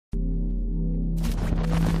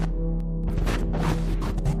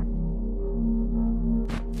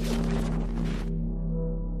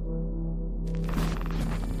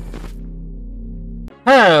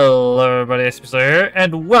Hello everybody, it's here,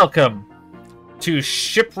 and welcome to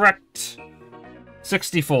Shipwrecked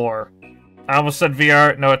 64. I almost said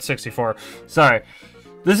VR, no it's 64. Sorry.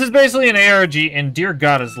 This is basically an ARG, and dear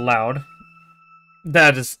god is loud.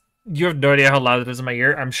 That is, you have no idea how loud it is in my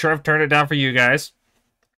ear. I'm sure I've turned it down for you guys,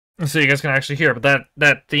 so you guys can actually hear, but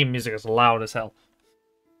that theme music is loud as hell.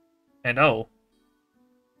 And oh.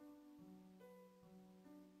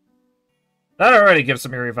 That already gives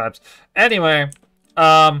some eerie vibes. Anyway,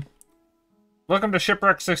 welcome to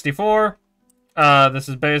Shipwreck 64. This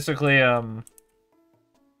is basically, I don't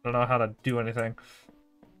know how to do anything.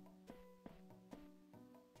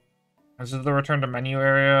 This is the return to menu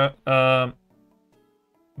area. So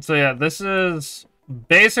yeah, this is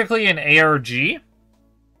basically an ARG,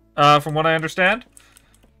 from what I understand.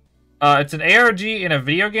 It's an ARG in a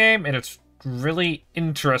video game, and it's really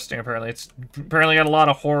interesting, apparently. It's apparently got a lot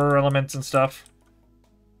of horror elements and stuff.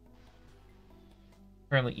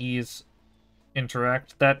 Apparently E's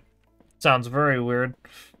interact. That sounds very weird.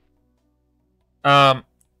 But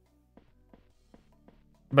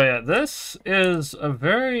yeah, this is a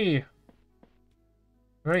very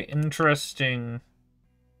interesting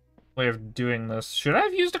way of doing this. Should I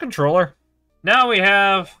have used a controller? Now we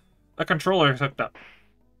have a controller hooked up.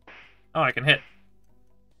 Oh, I can hit.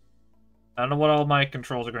 I don't know what all my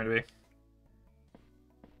controls are going to be.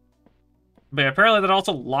 But yeah, apparently that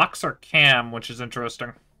also locks our cam, which is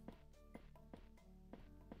interesting.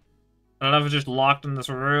 I don't know if it's just locked in this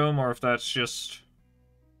room, or if that's just...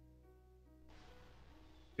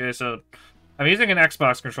 Okay, so... I'm using an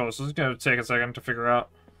Xbox controller, so this is going to take a second to figure out.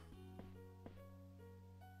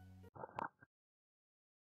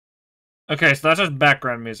 Okay, so that's just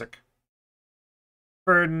background music.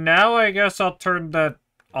 For now, I guess I'll turn that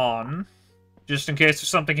on, just in case there's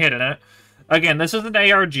something hidden in it. Again, this is an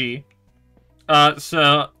ARG,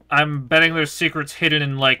 so I'm betting there's secrets hidden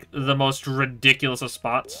in, like, the most ridiculous of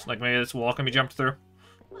spots. Like, maybe this wall can be jumped through.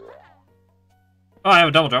 Oh, I have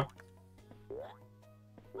a double jump.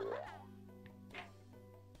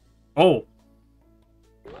 Oh.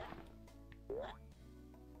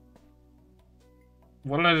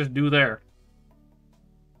 What did I just do there?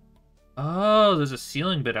 Oh, there's a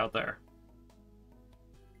ceiling bit out there.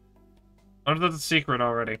 I wonder if that's a secret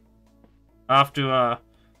already. I'll have to,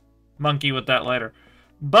 monkey with that later.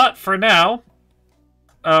 But, for now,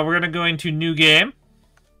 we're gonna go into new game.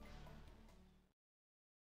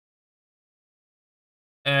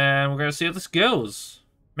 And we're gonna see how this goes.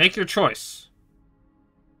 Make your choice.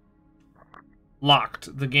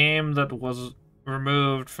 Locked. The game that was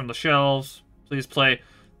removed from the shelves. Please play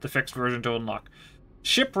the fixed version to unlock.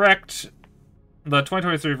 Shipwrecked, the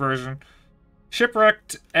 2023 version.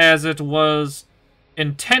 Shipwrecked as it was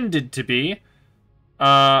intended to be.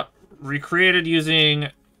 Recreated using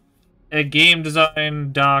a game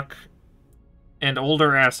design doc and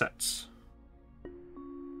older assets.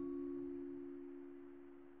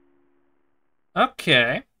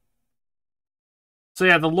 Okay. So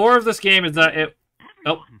yeah, the lore of this game is that it...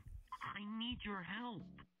 Oh. I need your help.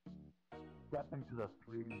 Step into the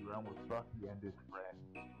 3D realm with Bucky and his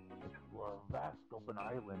friend. Explore a vast open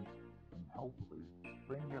island and hopefully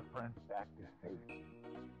bring your friends back to safety.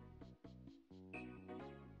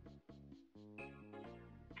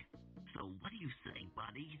 So what do you say,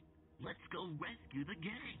 buddy? Let's go rescue the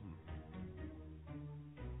gang.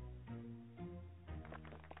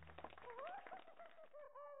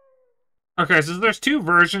 Okay, so there's two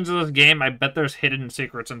versions of this game. I bet there's hidden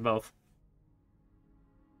secrets in both.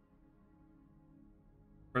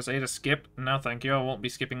 Press A to skip. No, thank you. I won't be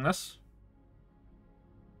skipping this.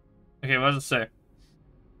 Okay, what does it say?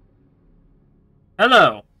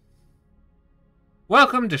 Hello.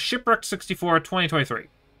 Welcome to Shipwreck 64 2023.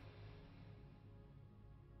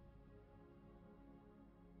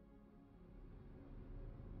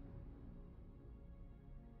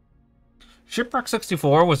 Shipwreck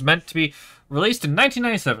 64 was meant to be released in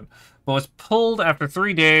 1997, but was pulled after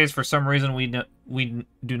 3 days for some reason we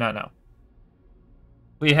do not know.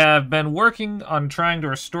 We have been working on trying to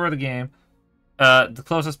restore the game. The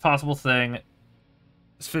closest possible thing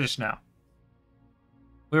is finished now.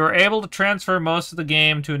 We were able to transfer most of the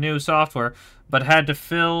game to a new software, but had to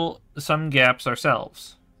fill some gaps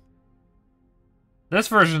ourselves. This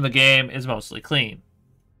version of the game is mostly clean.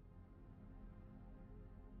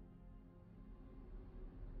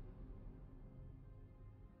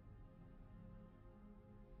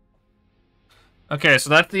 Okay, so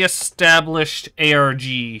that's the established ARG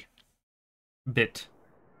bit.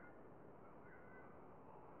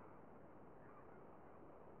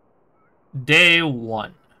 Day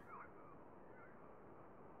 1.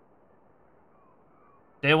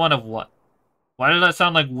 Day 1 of what? Why did that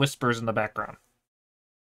sound like whispers in the background?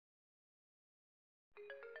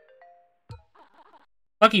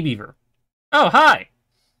 Lucky Beaver. Oh, hi!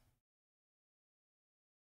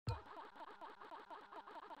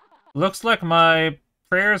 Looks like my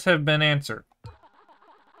prayers have been answered.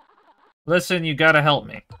 Listen, you gotta help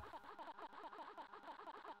me.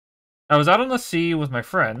 I was out on the sea with my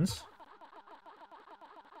friends,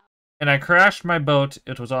 and I crashed my boat.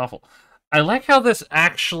 It was awful. I like how this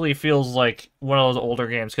actually feels like one of those older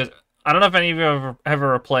games, because I don't know if any of you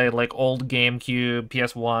ever played like old GameCube,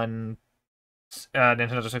 PS1,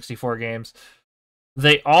 Nintendo 64 games.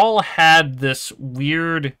 They all had this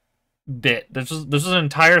weird bit. This was an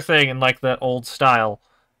entire thing in like that old style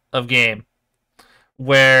of game,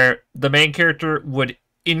 where the main character would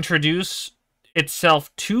introduce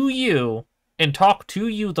itself to you and talk to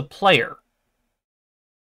you, the player.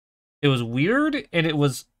 It was weird, and it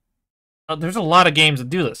was... there's a lot of games that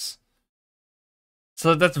do this.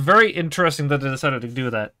 So that's very interesting that they decided to do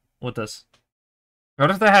that with this. I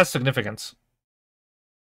wonder if that has significance.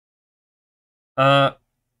 And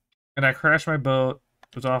I crashed my boat.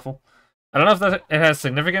 It was awful. I don't know if it has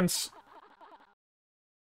significance.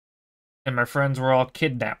 And my friends were all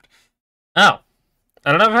kidnapped. Oh.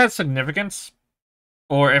 I don't know if it has significance.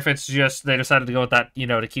 Or if it's just they decided to go with that, you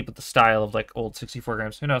know, to keep with the style of, like, old 64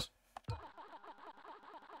 games. Who knows?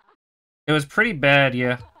 It was pretty bad,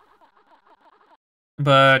 yeah.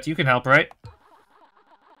 But you can help, right?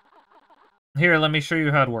 Here, let me show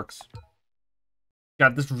you how it works.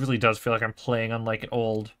 God, this really does feel like I'm playing on, like, an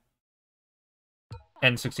old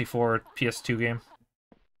N64 PS2 game.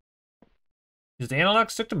 Does the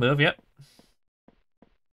analog stick to move? Yep.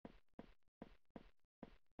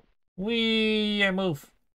 I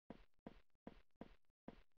move.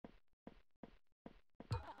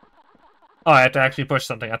 Oh, I have to actually push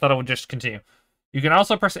something. I thought it would just continue. You can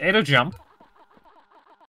also press A to jump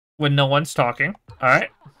when no one's talking. Alright.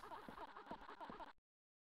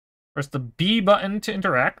 Press the B button to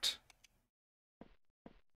interact.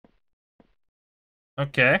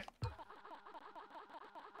 Okay.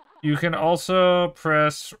 You can also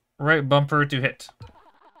press right bumper to hit.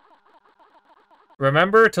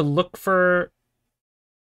 Remember to look for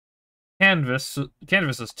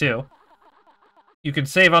canvases too. You can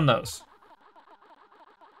save on those.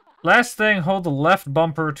 Last thing, hold the left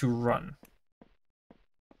bumper to run.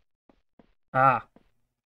 Ah.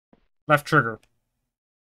 Left trigger.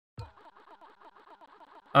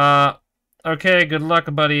 Okay, good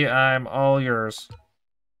luck, buddy. I'm all yours.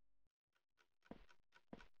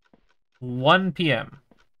 1 p.m.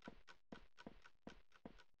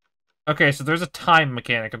 Okay, so there's a time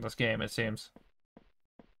mechanic in this game, it seems.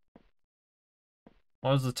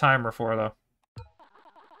 What was the timer for, though?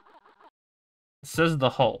 It says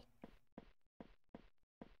the hull.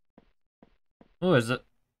 Ooh, is it?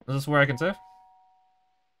 Is this where I can save?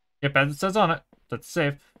 Yep, as it says on it. That's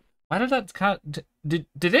save. Why did that kind of... Did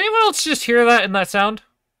anyone else just hear that in that sound?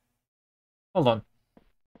 Hold on.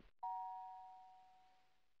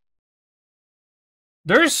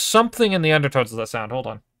 There's something in the undertones of that sound. Hold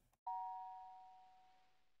on.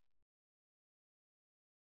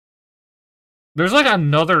 There's like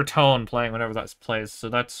another tone playing whenever that plays, so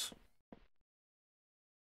that's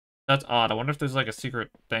odd. I wonder if there's like a secret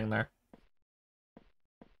thing there.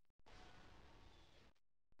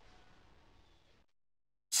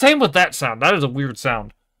 Same with that sound. That is a weird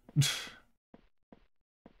sound. Can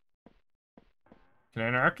I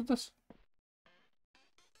interact with this?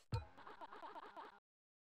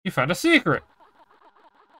 You found a secret.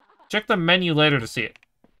 Check the menu later to see it.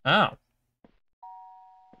 Oh.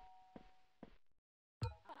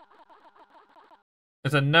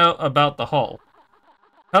 It's a note about the hull.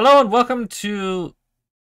 Hello and welcome to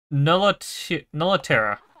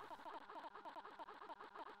Nulliterra.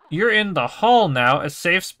 You're in the hull now, a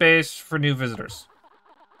safe space for new visitors.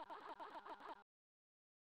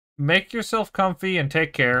 Make yourself comfy and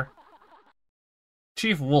take care.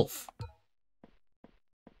 Chief Wolf.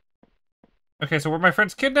 Okay, so were my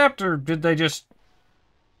friends kidnapped, or did they just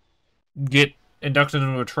get inducted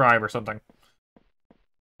into a tribe or something?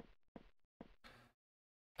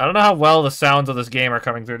 I don't know how well the sounds of this game are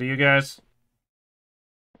coming through to you guys.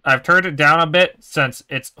 I've turned it down a bit since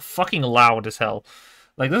it's fucking loud as hell.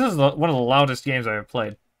 Like, this is one of the loudest games I've ever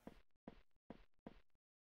played.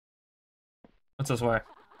 What's this way?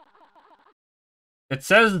 It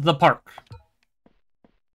says the park.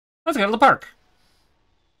 Let's go to the park.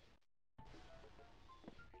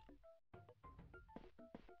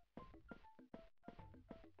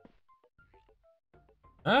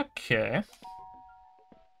 Okay.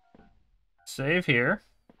 Save here.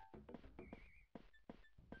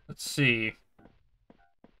 Let's see.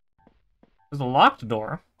 There's a locked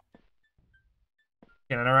door.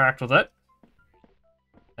 Can't interact with it.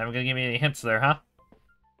 Not gonna give me any hints there, huh?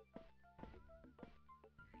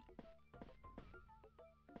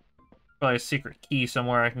 Probably a secret key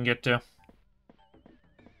somewhere I can get to.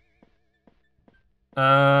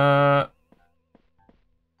 I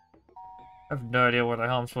have no idea where the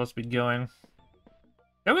hell I'm supposed to be going.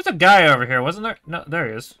 There was a guy over here, wasn't there? No, there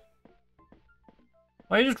he is.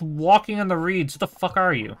 Why are you just walking in the reeds? Who the fuck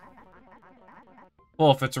are you?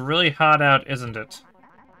 Wolf, it's really hot out, isn't it?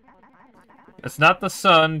 It's not the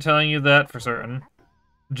sun telling you that for certain.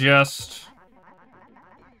 Just...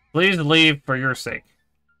 please leave for your sake.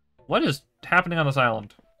 What is happening on this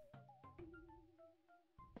island?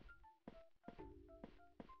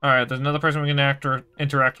 Alright, there's another person we can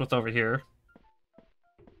interact with over here.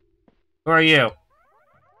 Who are you?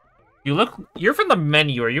 You're from the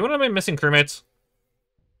menu. Are you one of my missing crewmates?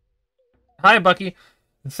 Hi, Bucky.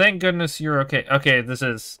 Thank goodness you're okay. Okay, this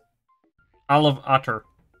is Olive Otter.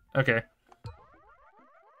 Okay.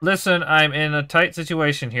 Listen, I'm in a tight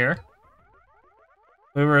situation here.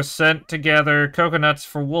 We were sent to gather coconuts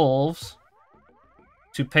for wolves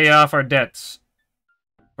to pay off our debts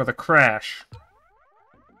for the crash.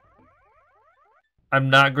 I'm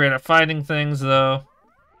not great at finding things, though.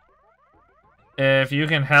 If you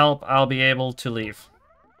can help, I'll be able to leave.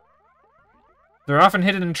 They're often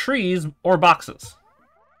hidden in trees or boxes.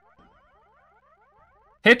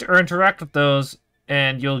 Hit or interact with those,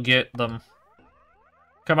 and you'll get them.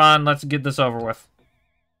 Come on, let's get this over with.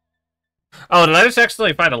 Oh, did I just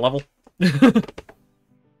accidentally find a level?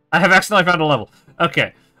 I have accidentally found a level.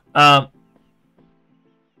 Okay.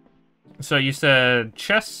 So you said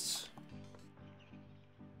chests?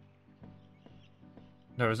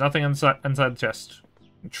 There was nothing inside the chest.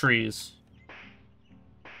 Trees.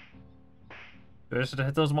 Did I just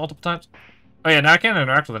hit those multiple times? Oh yeah, now I can't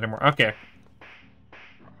interact with it anymore. Okay.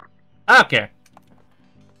 Okay.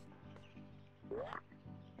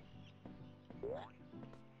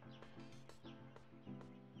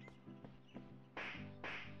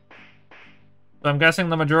 So I'm guessing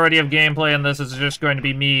the majority of gameplay in this is just going to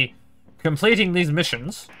be me completing these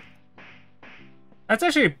missions. That's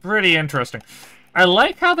actually pretty interesting. I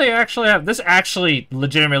like how they actually have... this actually,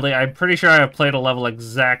 legitimately, I'm pretty sure I have played a level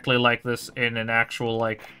exactly like this in an actual,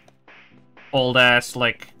 like, old-ass,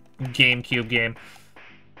 like, GameCube game.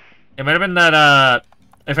 It might have been that,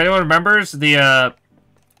 if anyone remembers, the,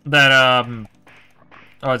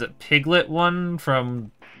 oh, is it Piglet one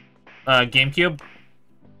from, GameCube?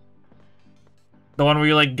 The one where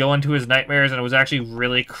you, like, go into his nightmares and it was actually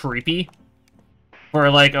really creepy for,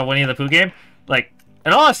 like, a Winnie the Pooh game. Like,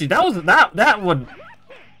 and honestly, that one...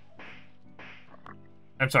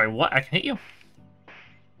 I'm sorry, what? I can hit you?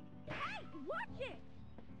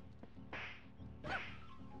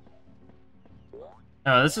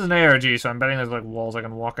 Oh, this is an ARG, so I'm betting there's, like, walls I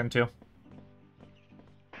can walk into.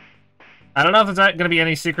 I don't know if there's not going to be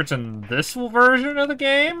any secrets in this version of the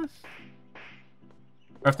game.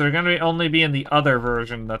 Or if they're going to only be in the other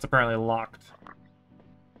version that's apparently locked.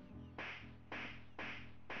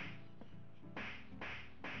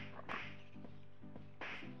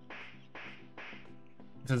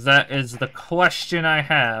 Because that is the question I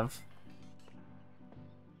have.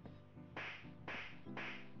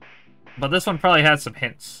 But this one probably has some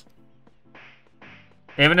hints.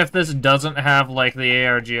 Even if this doesn't have, like, the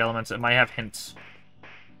ARG elements, it might have hints.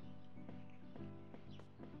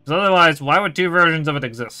 Because otherwise, why would two versions of it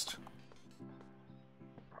exist?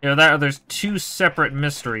 You know, there's two separate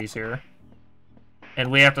mysteries here.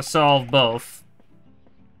 And we have to solve both.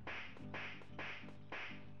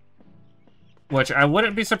 Which I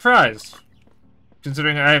wouldn't be surprised.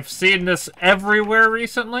 Considering I've seen this everywhere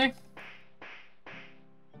recently.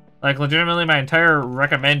 Like, legitimately, my entire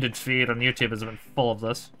recommended feed on YouTube has been full of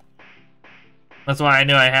this. That's why I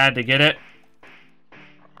knew I had to get it.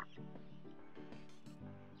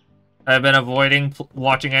 I've been avoiding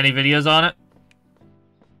watching any videos on it.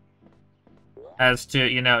 As to,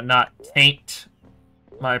 you know, not taint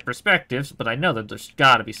my perspectives, but I know that there's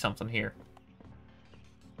gotta be something here.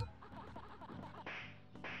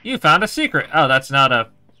 You found a secret! Oh, that's not a...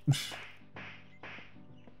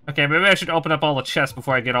 Okay, maybe I should open up all the chests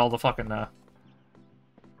before I get all the fucking,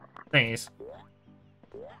 thingies.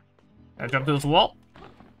 Can I jump through this wall?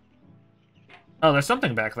 Oh, there's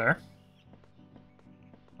something back there.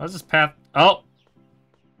 What's this path? Oh!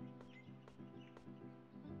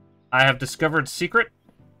 I have discovered secret.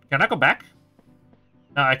 Can I go back?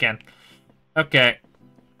 No, I can. Okay.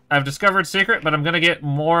 I've discovered secret, but I'm gonna get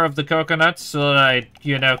more of the coconuts so that I,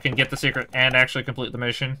 you know, can get the secret and actually complete the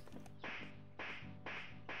mission.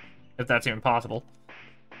 If that's even possible.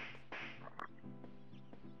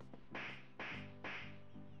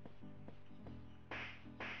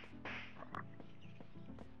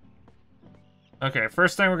 Okay,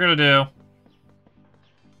 first thing we're gonna do.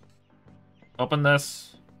 Open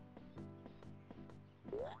this.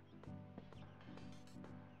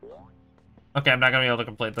 Okay, I'm not gonna be able to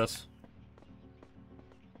complete this.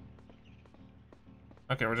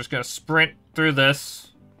 Okay, we're just gonna sprint through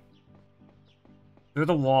this. Through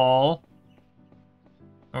the wall.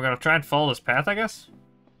 We're gonna try and follow this path, I guess?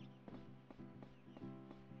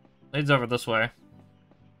 Leads over this way.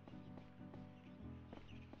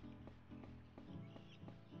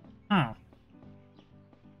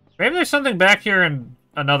 Maybe there's something back here in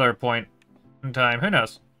another point in time. Who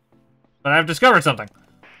knows? But I've discovered something.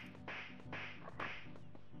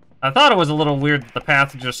 I thought it was a little weird that the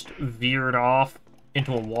path just veered off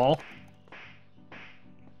into a wall.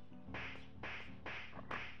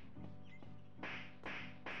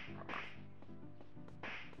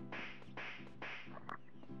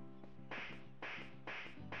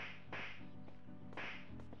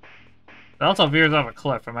 It also veers off a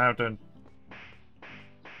cliff. I might have to...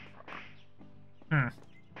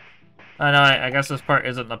 I know, I guess this part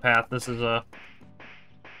isn't the path. This is a...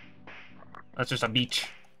 That's just a beach.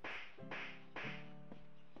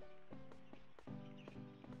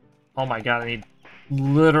 Oh my god, I need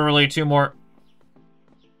literally 2 more.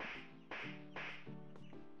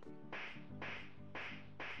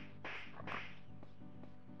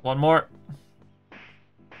 One more.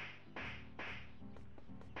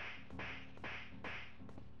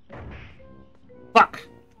 Fuck!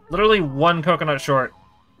 Literally 1 coconut short.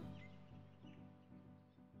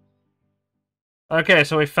 Okay,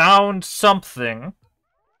 so we found something.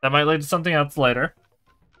 That might lead to something else later.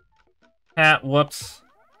 Whoops.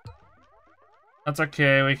 That's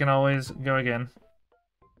okay, we can always go again.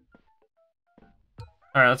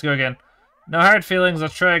 Alright, let's go again. No hard feelings,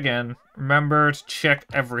 let's try again. Remember to check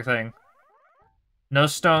everything. No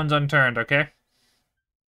stones unturned, okay?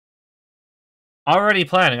 Already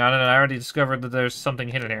planning on it, and I already discovered that there's something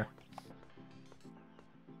hidden here.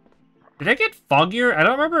 Did it get foggier? I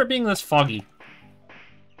don't remember it being this foggy.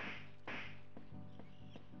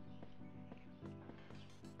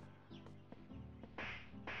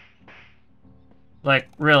 Like,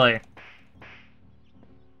 really.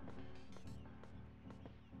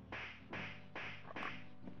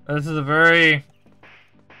 This is a very...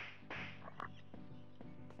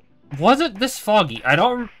 Was it this foggy? I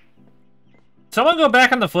don't... Someone go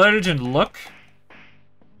back on the footage and look.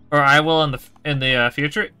 Or I will in the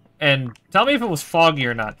future. And tell me if it was foggy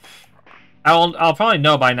or not. I'll probably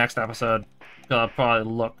know by next episode. Because I'll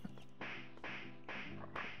probably look.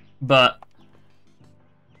 But...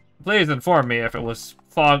 Please inform me if it was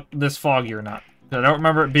this foggy or not. Because I don't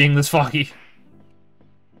remember it being this foggy.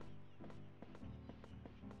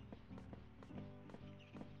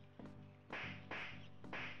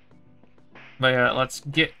 But yeah, let's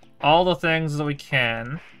get all the things that we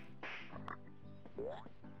can.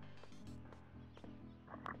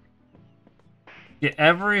 Get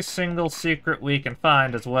every single secret we can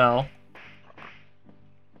find as well.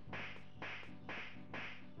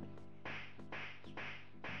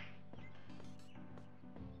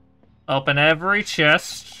 Open every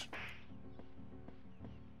chest.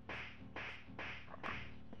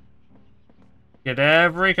 Get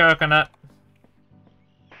every coconut.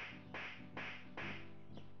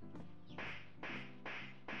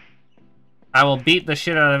 I will beat the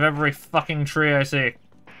shit out of every fucking tree I see.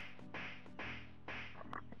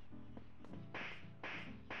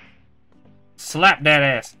 Slap that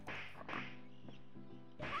ass.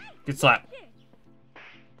 Get slapped.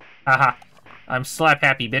 Haha. I'm slap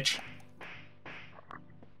happy, bitch.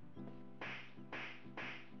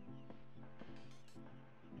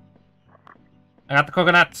 I got the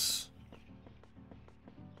coconuts.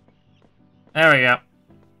 There we go.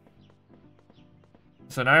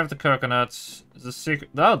 So now I have the coconuts. Is the secret?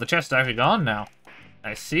 Oh, the chest is actually gone now.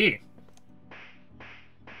 I see.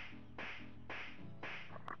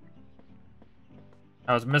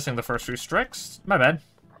 I was missing the first few strikes. My bad.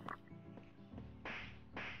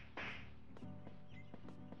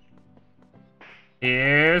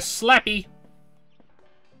 Here's Slappy.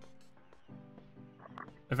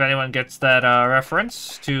 If anyone gets that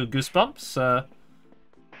reference to Goosebumps,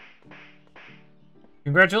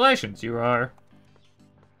 congratulations, you are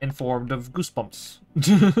informed of Goosebumps.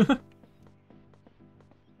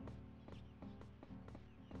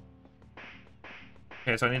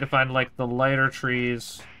 Okay, so I need to find, like, the lighter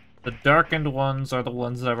trees. The darkened ones are the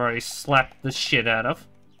ones that I've already slapped the shit out of.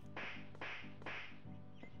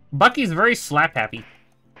 Bucky's very slap-happy.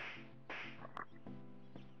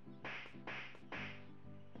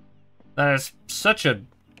 That is such a,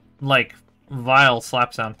 like, vile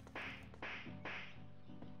slap sound.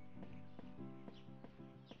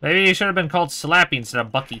 Maybe he should have been called Slappy instead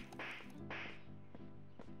of Bucky.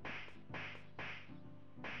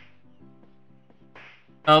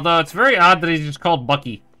 Although it's very odd that he's just called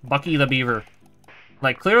Bucky. Bucky the Beaver.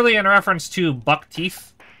 Like, clearly in reference to buck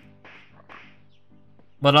teeth.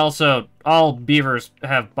 But also, all beavers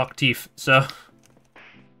have buck teeth, so...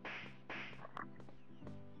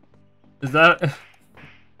 Is that...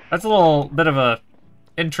 That's a little bit of a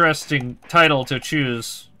interesting title to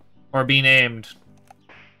choose. Or be named.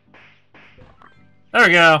 There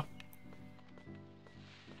we go.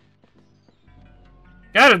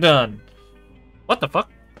 Got it done. What the fuck?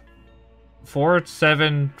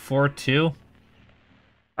 4742?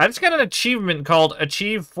 I just got an achievement called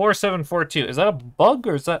Achieve 4742. Is that a bug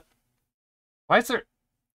or is that... Why is there...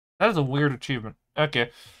 That is a weird achievement.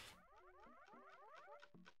 Okay.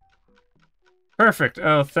 Perfect.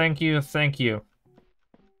 Oh, thank you, thank you.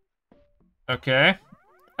 Okay.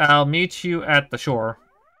 I'll meet you at the shore.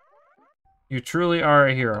 You truly are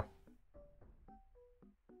a hero.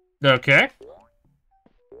 Okay.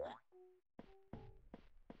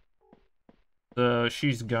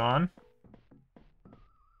 She's gone.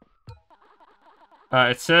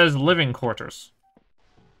 It says living quarters.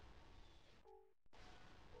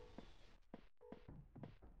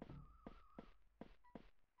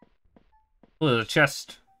 Ooh, there's a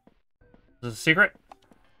chest. Is this a secret?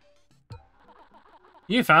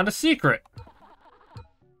 You found a secret!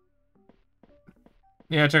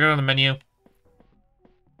 Yeah, check it out on the menu.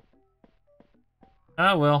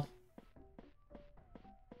 Oh, well.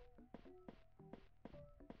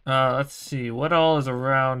 Let's see. What all is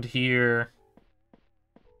around here?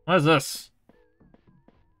 What is this?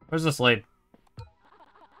 Where's this laid?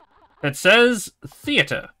 It says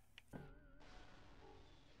theater.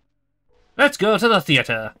 Let's go to the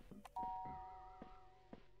theater.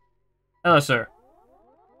 Hello, sir.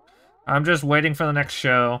 I'm just waiting for the next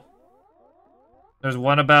show. There's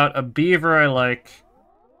one about a beaver I like.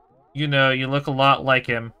 You know, you look a lot like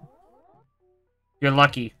him. You're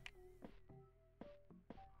lucky.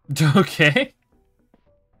 Okay.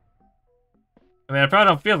 I mean, I probably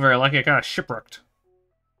don't feel very lucky. I got shipwrecked.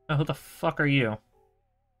 Oh, who the fuck are you?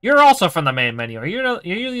 You're also from the main menu. Are you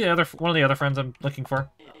the other one of the other friends I'm looking for?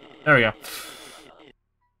 There we go.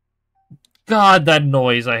 God, that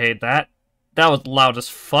noise. I hate that. That was loud as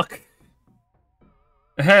fuck.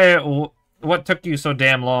 Hey, what took you so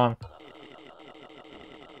damn long?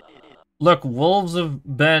 Look, wolves have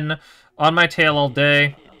been on my tail all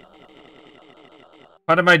day.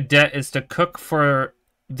 Part of my debt is to cook for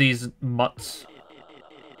these mutts.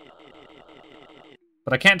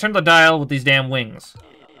 But I can't turn the dial with these damn wings.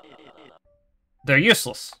 They're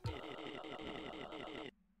useless.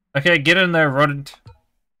 Okay, get in there, rodent.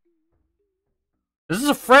 Is this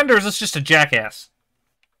a friend or is this just a jackass?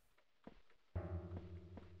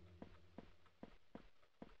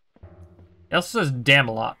 It also says damn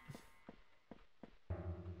a lot.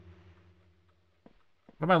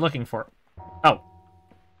 What am I looking for? Oh.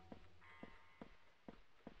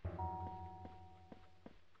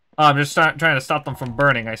 Oh, I'm just trying to stop them from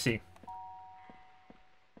burning, I see.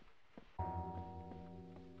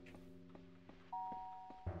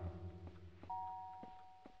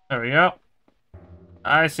 There we go.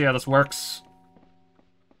 I see how this works.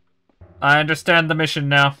 I understand the mission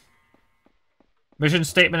now. Mission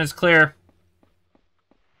statement is clear.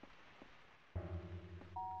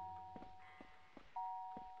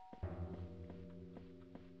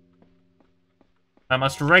 I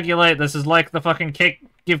must regulate. This is like the fucking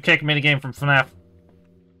give cake minigame from FNAF.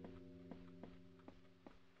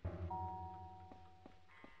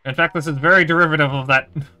 In fact, this is very derivative of that.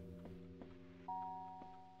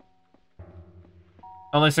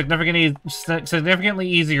 Only significantly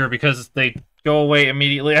easier because they go away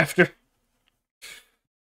immediately after.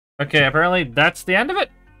 Okay, apparently that's the end of it.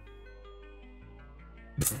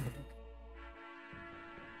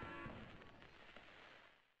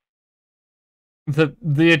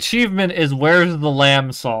 The achievement is where's the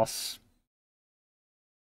lamb sauce?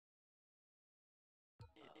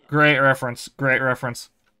 Great reference. Great reference.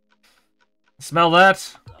 Smell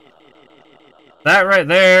that? That right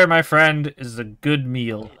there, my friend, is a good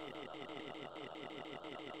meal.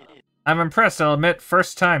 I'm impressed, I'll admit.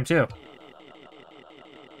 First time, too.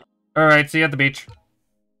 Alright, see you at the beach.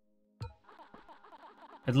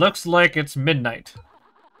 It looks like it's midnight.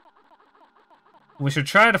 We should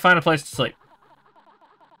try to find a place to sleep.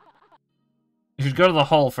 You should go to the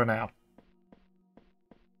hull for now.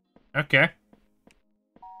 Okay.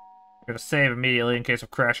 Gotta save immediately in case of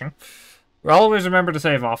crashing. Always remember to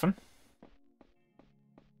save often.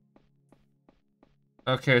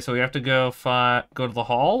 Okay, so we have to go to the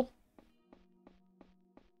hall.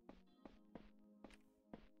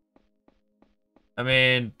 I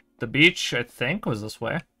mean, the beach, I think, was this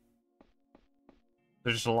way.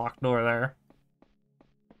 There's just a locked door there.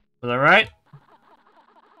 Was I right?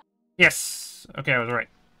 Yes! Okay, I was right.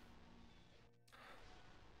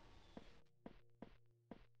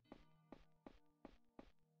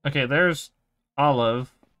 Okay, there's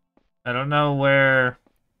Olive. I don't know where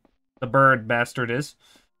the bird bastard is.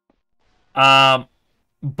 But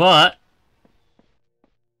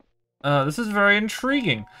this is very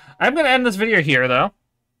intriguing. I'm gonna end this video here, though.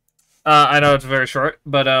 I know it's very short,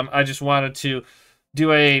 but I just wanted to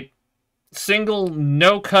do a single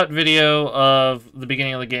no-cut video of the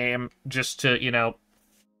beginning of the game, just to, you know,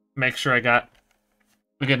 make sure I got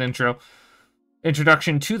a good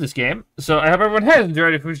introduction to this game. So I hope everyone has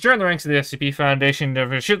enjoyed it. Who's joined the ranks of the SCP Foundation, don't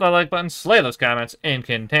forget to shoot that like button, slay those comments, and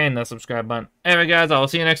contain that subscribe button. Anyway, guys, I will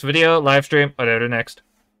see you next video, live stream, whatever next.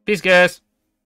 Peace, guys.